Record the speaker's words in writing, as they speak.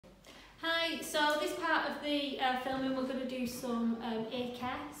Hi, so this part of the filming we're going to do some ear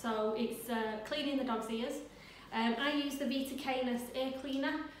care, so it's cleaning the dog's ears. I use the Vita Canis ear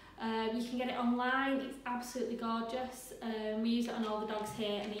cleaner. You can get it online, it's absolutely gorgeous. We use it on all the dogs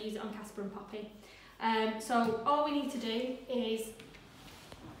here and I use it on Casper and Poppy. So all we need to do is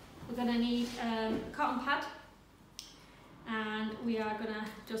we're going to need a cotton pad, and we are going to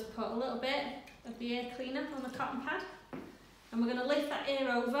just put a little bit of the ear cleaner on the cotton pad, and we're going to lift that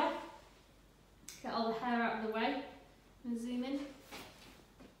ear over, get all the hair out of the way, and zoom in,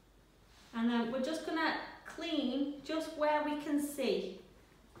 and then we're just going to clean just where we can see.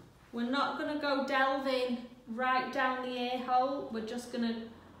 We're not going to go delving right down the ear hole, we're just going to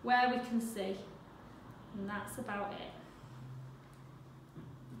where we can see, and that's about it.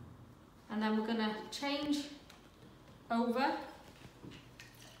 And then we're going to change over,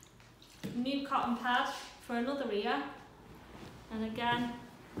 new cotton pad for another ear, and again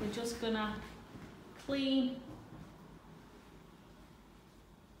we're just going to clean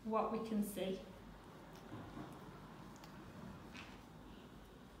what we can see.